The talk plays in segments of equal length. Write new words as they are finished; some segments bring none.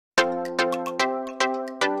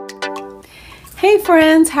Hey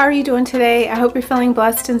friends, how are you doing today? I hope you're feeling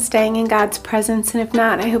blessed and staying in God's presence, and if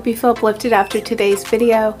not, I hope you feel uplifted after today's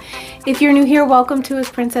video. If you're new here, welcome to His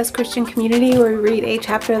Princess Christian Community, where we read a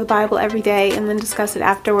chapter of the Bible every day and then discuss it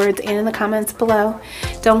afterwards and in the comments below.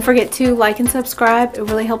 Don't forget to like and subscribe. It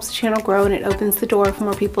really helps the channel grow and it opens the door for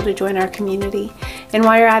more people to join our community. And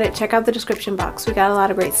while you're at it, check out the description box. We got a lot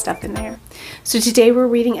of great stuff in there. So today we're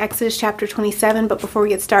reading Exodus chapter 27, but before we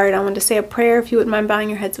get started, I want to say a prayer if you wouldn't mind bowing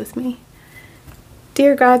your heads with me.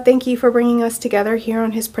 Dear God, thank you for bringing us together here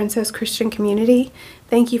on His Princess Christian Community.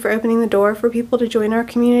 Thank you for opening the door for people to join our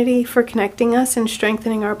community, for connecting us and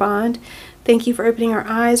strengthening our bond. Thank you for opening our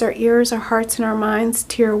eyes, our ears, our hearts, and our minds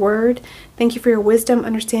to your word. Thank you for your wisdom,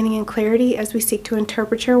 understanding, and clarity as we seek to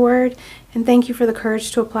interpret your word. And thank you for the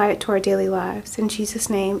courage to apply it to our daily lives. In Jesus'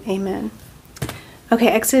 name, amen. Okay,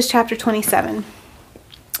 Exodus chapter 27.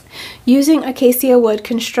 Using acacia wood,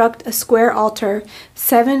 construct a square altar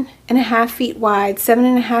 7.5 feet wide,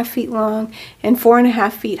 7.5 feet long, and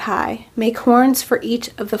 4.5 feet high. Make horns for each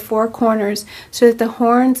of the four corners so that the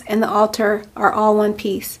horns and the altar are all one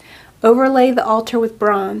piece. Overlay the altar with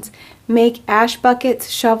bronze. Make ash buckets,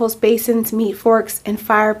 shovels, basins, meat forks, and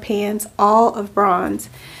fire pans, all of bronze.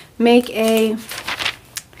 Make a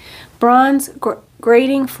bronze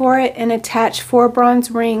grating for it and attach 4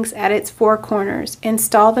 bronze rings at its 4 corners.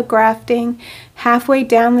 Install the grafting halfway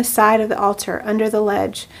down the side of the altar under the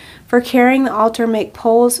ledge. For carrying the altar, make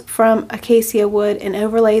poles from acacia wood and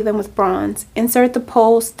overlay them with bronze. Insert the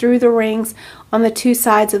poles through the rings on the 2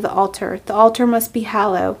 sides of the altar. The altar must be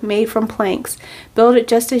hollow, made from planks. Build it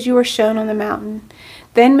just as you were shown on the mountain.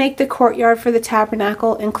 Then make the courtyard for the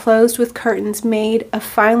tabernacle enclosed with curtains made of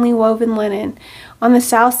finely woven linen. On the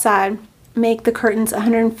south side, make the curtains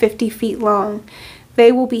 150 feet long.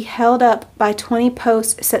 They will be held up by 20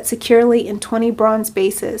 posts set securely in 20 bronze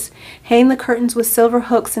bases. Hang the curtains with silver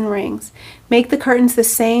hooks and rings. Make the curtains the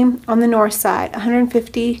same on the north side,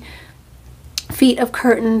 150 feet of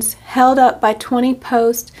curtains held up by 20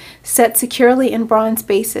 posts set securely in bronze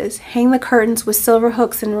bases. Hang the curtains with silver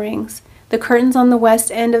hooks and rings. The curtains on the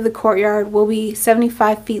west end of the courtyard will be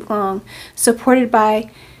 75 feet long, supported by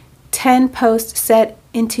 10 posts set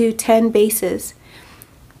into 10 bases.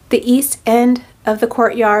 The east end of the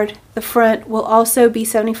courtyard, the front, will also be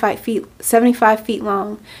 75 feet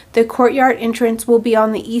long. The courtyard entrance will be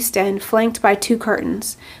on the east end, flanked by 2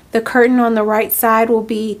 curtains. The curtain on the right side will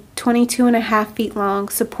be 22.5 feet long,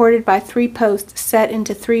 supported by 3 posts set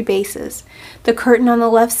into 3 bases. The curtain on the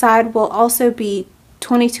left side will also be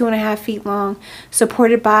 22.5 feet long,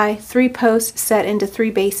 supported by 3 posts set into 3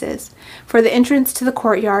 bases. For the entrance to the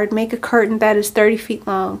courtyard, make a curtain that is 30 feet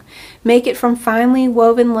long. Make it from finely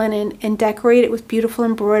woven linen and decorate it with beautiful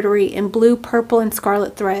embroidery in blue, purple, and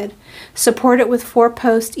scarlet thread. Support it with 4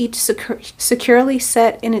 posts, each securely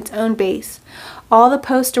set in its own base. All the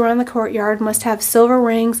posts around the courtyard must have silver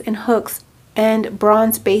rings and hooks and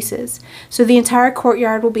bronze bases. So the entire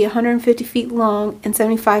courtyard will be 150 feet long and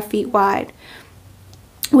 75 feet wide,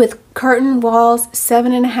 with curtain walls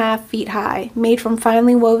 7.5 feet high, made from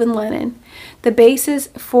finely woven linen. The bases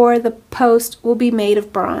for the post will be made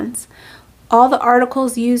of bronze. All the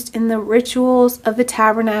articles used in the rituals of the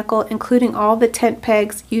tabernacle, including all the tent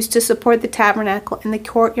pegs used to support the tabernacle and the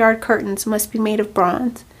courtyard curtains, must be made of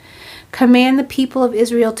bronze. Command the people of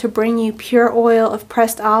Israel to bring you pure oil of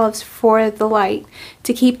pressed olives for the light,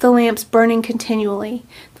 to keep the lamps burning continually.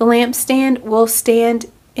 The lampstand will stand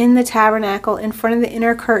in the tabernacle in front of the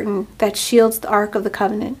inner curtain that shields the Ark of the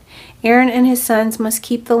Covenant. Aaron and his sons must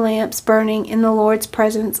keep the lamps burning in the Lord's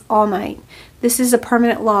presence all night. This is a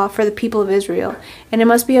permanent law for the people of Israel, and it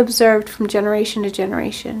must be observed from generation to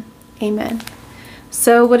generation. Amen.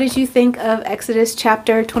 So what did you think of Exodus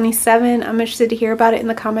chapter 27? I'm interested to hear about it in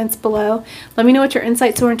the comments below. Let me know what your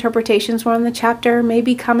insights or interpretations were on the chapter.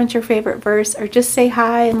 Maybe comment your favorite verse, or just say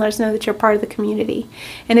hi and let us know that you're part of the community.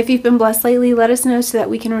 And if you've been blessed lately, let us know so that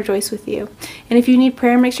we can rejoice with you. And if you need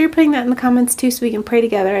prayer, make sure you're putting that in the comments too, so we can pray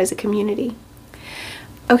together as a community.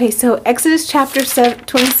 Okay, so Exodus chapter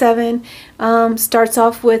 27 starts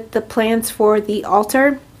off with the plans for the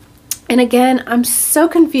altar. And again, I'm so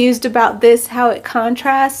confused about this, how it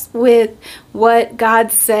contrasts with what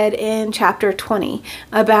God said in chapter 20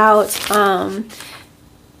 about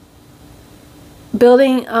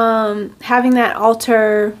building, having that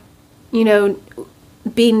altar,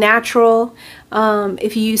 be natural.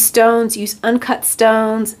 If you use stones, use uncut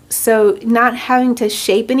stones. So not having to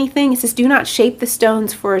shape anything. It says do not shape the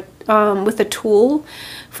stones with a tool,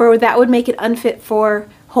 for that would make it unfit for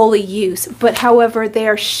holy use. But however, they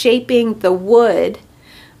are shaping the wood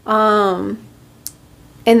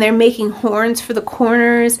and they're making horns for the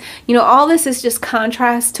corners. You know, all this is just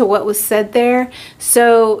contrast to what was said there.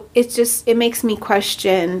 So it makes me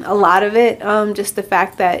question a lot of it, just the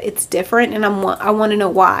fact that it's different, and I want to know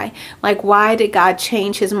why. Like, why did God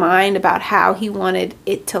change his mind about how he wanted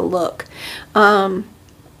it to look? And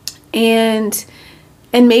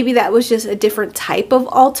maybe that was just a different type of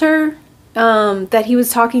altar that he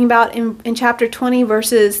was talking about in chapter 20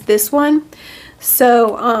 versus this one.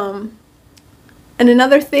 So, and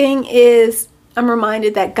another thing is, I'm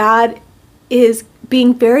reminded that God is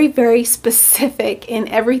being very, very specific in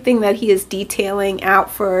everything that he is detailing out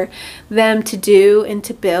for them to do and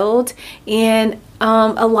to build. And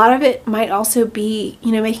a lot of it might also be,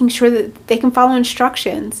 you know, making sure that they can follow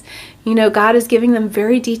instructions. You know, God is giving them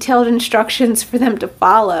very detailed instructions for them to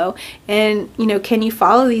follow. And, you know, can you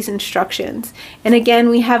follow these instructions? And again,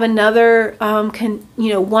 we have another,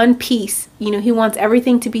 one piece. You know, he wants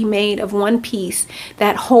everything to be made of one piece.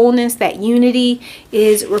 That wholeness, that unity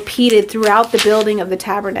is repeated throughout the building of the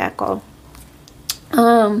tabernacle.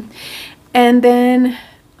 And then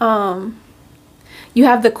you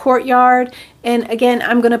have the courtyard. And again,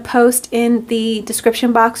 I'm going to post in the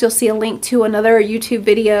description box, you'll see a link to another YouTube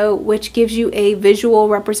video which gives you a visual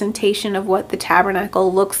representation of what the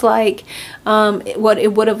tabernacle looks like, what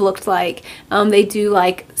it would have looked like. They do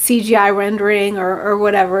like CGI rendering or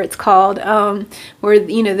whatever it's called, where,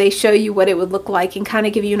 you know, they show you what it would look like and kind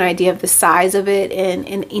of give you an idea of the size of it and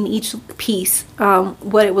in each piece,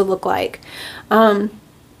 what it would look like.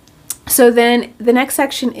 So then the next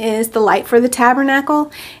section is the light for the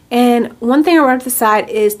tabernacle. And one thing I wrote up the side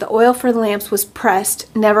is the oil for the lamps was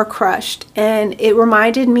pressed, never crushed. And it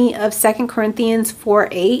reminded me of 2 Corinthians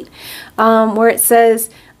 4:8, where it says,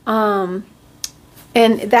 and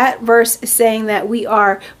that verse is saying that we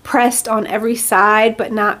are pressed on every side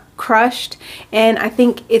but not crushed. And I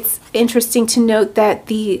think it's interesting to note that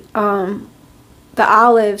the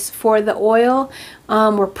olives for the oil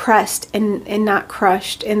were pressed and not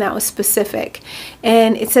crushed, and that was specific.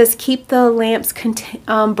 And it says keep the lamps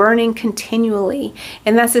burning continually,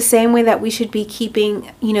 and that's the same way that we should be keeping,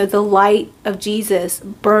 you know, the light of Jesus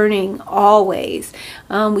burning always.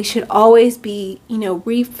 We should always be, you know,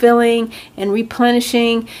 refilling and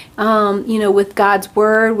replenishing, you know, with God's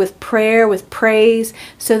word, with prayer, with praise,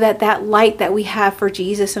 so that that light that we have for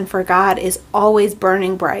Jesus and for God is always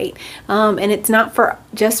burning bright. And it's not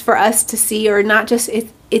just for us to see, or not just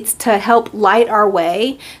it's to help light our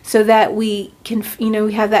way so that we can, you know,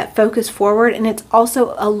 we have that focus forward. And it's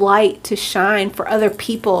also a light to shine for other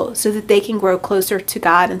people so that they can grow closer to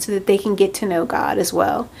God and so that they can get to know God as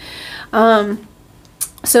well.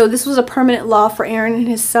 So this was a permanent law for Aaron and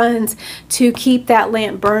his sons to keep that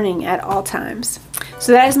lamp burning at all times.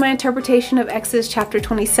 So that is my interpretation of Exodus chapter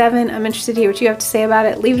 27. I'm interested to hear what you have to say about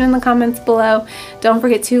it. Leave it in the comments below. Don't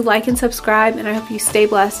forget to like and subscribe, and I hope you stay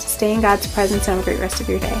blessed, stay in God's presence, and have a great rest of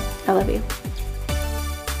your day. I love you.